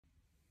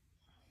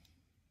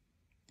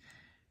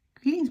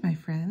Greetings, my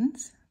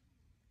friends.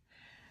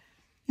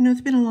 You know,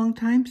 it's been a long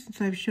time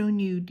since I've shown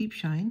you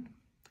DeepShine,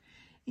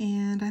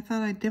 and I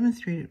thought I'd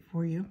demonstrate it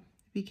for you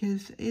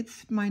because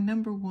it's my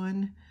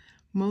 #1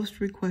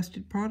 most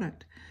requested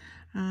product.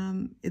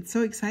 It's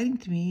so exciting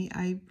to me.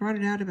 I brought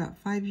it out about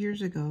 5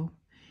 years ago,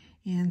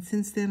 and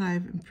since then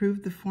I've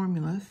improved the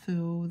formula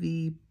so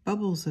the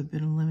bubbles have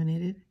been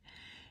eliminated.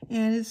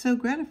 And it's so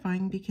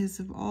gratifying because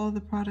of all the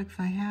products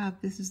I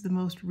have, this is the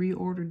most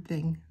reordered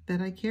thing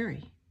that I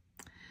carry.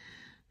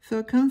 So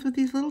it comes with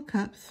these little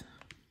cups,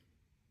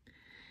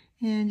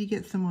 and you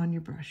get some on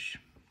your brush,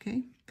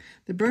 okay?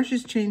 The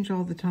brushes change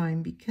all the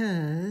time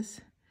because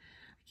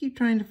I keep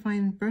trying to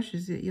find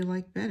brushes that you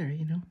like better,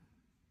 you know?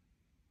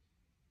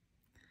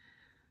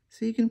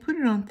 So you can put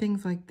it on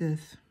things like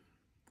this.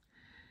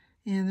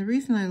 And the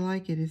reason I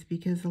like it is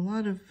because a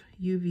lot of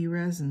UV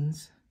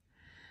resins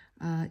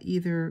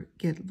either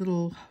get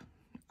little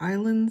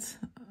islands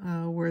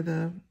where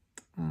the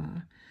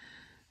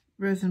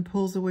resin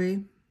pulls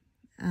away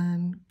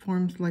and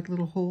forms like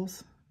little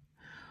holes,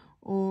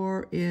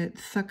 or it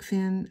sucks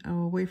in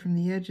away from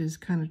the edges,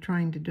 kind of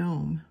trying to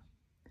dome.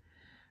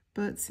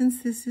 But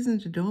since this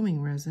isn't a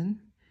doming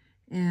resin,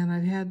 and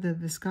I've had the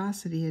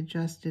viscosity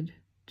adjusted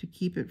to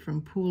keep it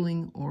from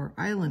pooling or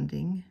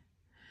islanding,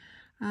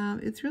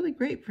 it's really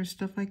great for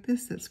stuff like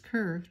this that's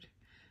curved,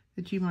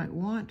 that you might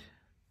want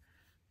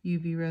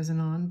UV resin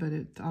on, but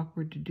it's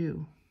awkward to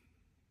do.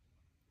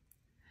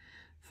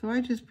 So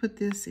I just put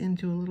this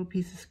into a little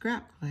piece of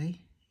scrap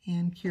clay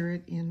and cure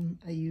it in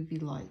a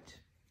UV light.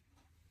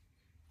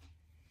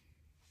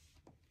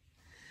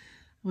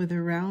 With a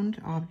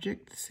round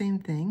object, the same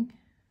thing.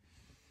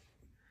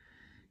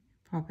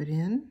 Pop it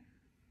in,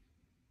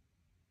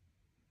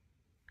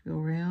 go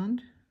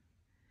around,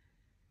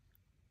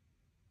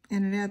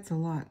 and it adds a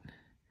lot.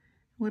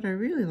 What I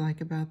really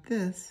like about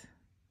this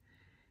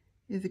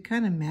is it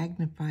kind of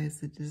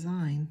magnifies the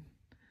design.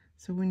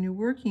 So when you're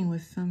working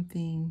with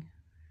something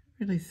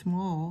really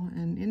small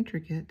and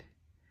intricate,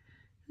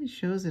 it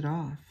shows it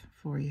off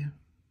for you.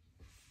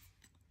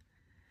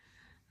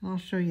 I'll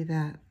show you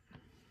that.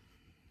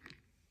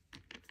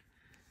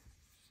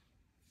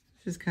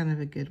 This is kind of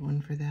a good one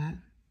for that.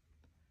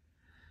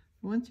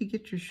 Once you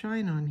get your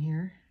shine on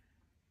here,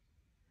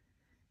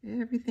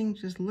 everything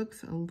just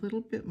looks a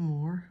little bit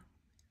more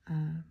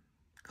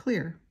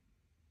clear.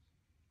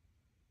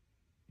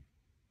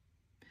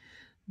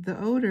 The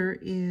odor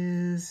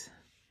is,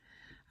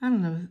 I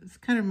don't know,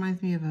 it kind of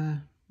reminds me of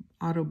a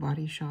auto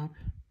body shop.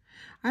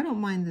 I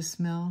don't mind the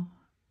smell.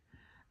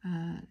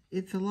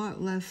 It's a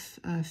lot less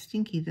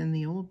stinky than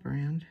the old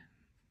brand,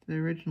 the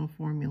original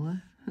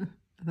formula.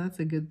 That's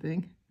a good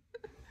thing.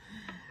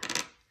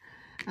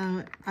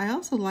 I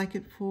also like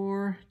it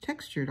for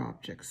textured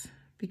objects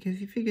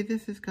because you figure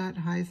this has got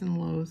highs and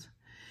lows.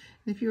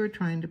 And if you were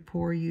trying to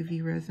pour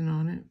UV resin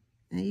on it,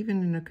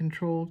 even in a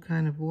controlled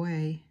kind of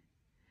way,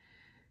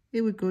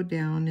 it would go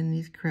down in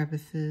these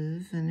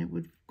crevices and it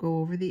would go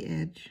over the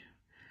edge.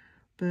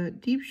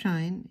 But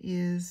DeepShine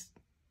is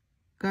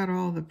got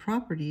all the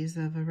properties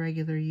of a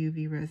regular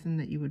UV resin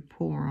that you would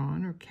pour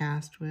on or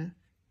cast with,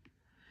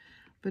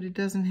 but it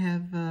doesn't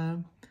have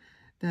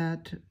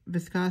that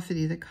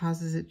viscosity that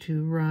causes it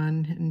to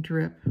run and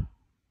drip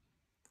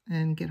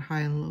and get high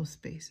and low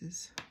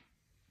spaces.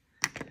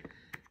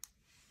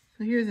 So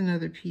here's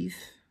another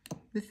piece.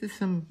 This is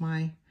some of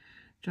my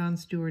John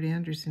Stuart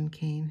Anderson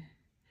cane,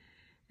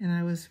 and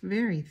I was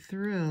very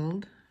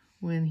thrilled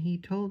when he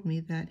told me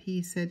that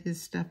he said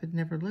his stuff had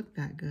never looked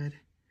that good.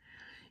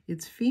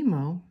 It's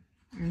Fimo,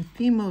 and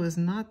Fimo is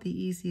not the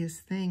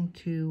easiest thing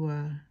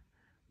to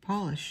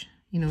polish,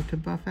 you know, to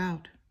buff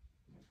out.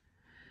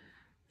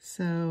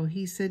 So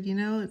he said, you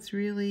know, it's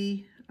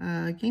really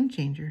a game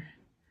changer.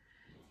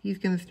 He's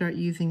going to start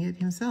using it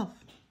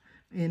himself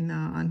in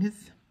on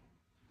his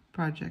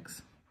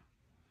projects.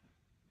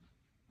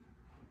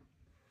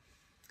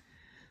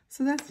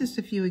 So that's just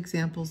a few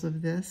examples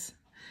of this.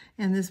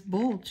 And this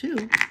bowl,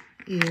 too,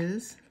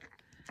 is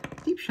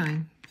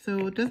DeepShine.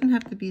 So it doesn't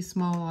have to be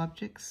small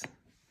objects.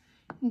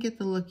 You can get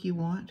the look you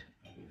want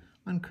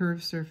on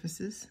curved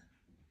surfaces.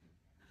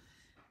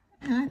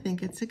 And I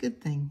think it's a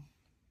good thing.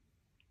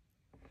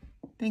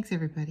 Thanks,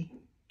 everybody.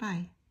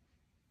 Bye.